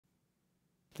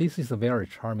This is a very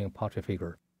charming portrait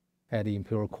figure at the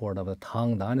imperial court of the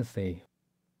Tang Dynasty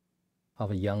of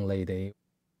a young lady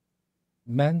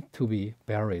meant to be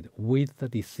buried with the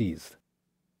deceased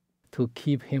to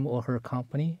keep him or her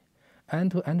company and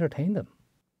to entertain them.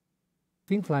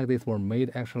 Things like this were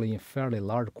made actually in fairly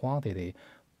large quantity,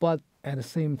 but at the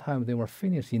same time they were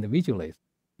finished individually.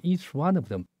 Each one of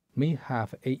them may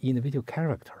have an individual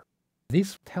character.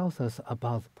 This tells us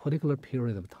about a particular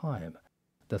period of time,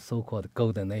 the so-called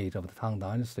Golden Age of the Tang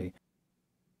Dynasty,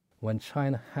 when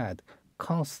China had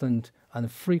constant and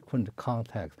frequent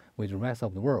contact with the rest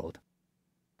of the world.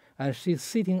 And she's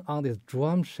sitting on this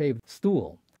drum-shaped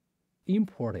stool,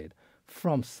 imported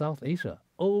from South Asia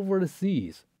over the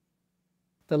seas.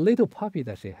 The little puppy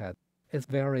that she had is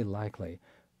very likely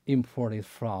imported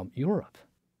from Europe.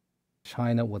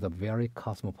 China was a very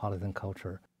cosmopolitan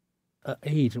culture, an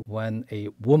age when a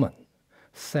woman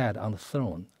sat on the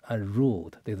throne and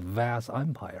ruled this vast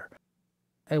empire.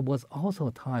 It was also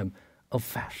a time of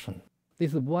fashion.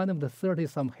 This is one of the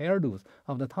 30-some hairdos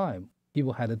of the time.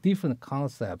 People had a different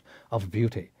concept of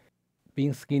beauty.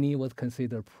 Being skinny was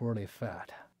considered poorly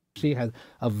fat. She had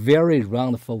a very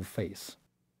round, full face,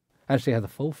 and she had a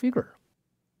full figure.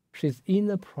 She's in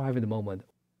a private moment.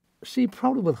 She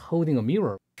probably was holding a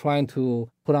mirror, trying to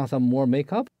put on some more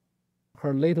makeup.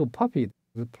 Her little puppy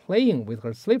was playing with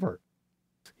her slipper.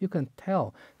 You can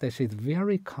tell that she's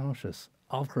very conscious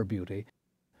of her beauty.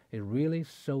 It really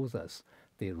shows us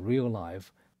the real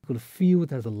life. You could feel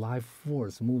there's a life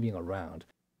force moving around.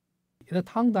 The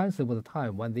Tang Dynasty was a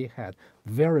time when they had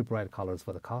very bright colors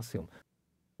for the costume.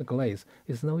 The glaze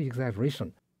is no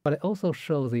exaggeration, but it also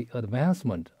shows the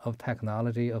advancement of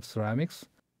technology of ceramics.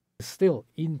 It's still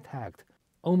intact,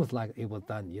 almost like it was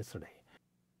done yesterday.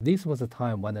 This was a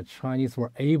time when the Chinese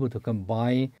were able to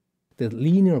combine the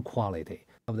linear quality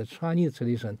of the Chinese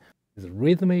tradition with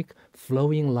rhythmic,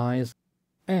 flowing lines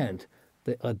and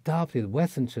the adopted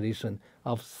Western tradition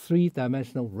of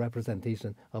three-dimensional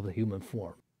representation of the human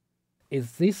form.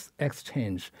 It's this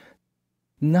exchange,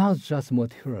 not just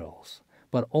materials,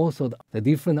 but also the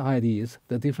different ideas,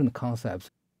 the different concepts.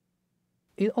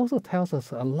 It also tells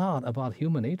us a lot about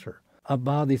human nature,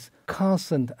 about this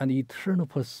constant and eternal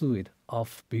pursuit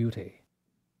of beauty.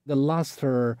 The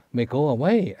luster may go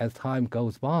away as time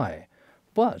goes by,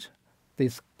 but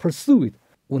this pursuit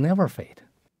will never fade.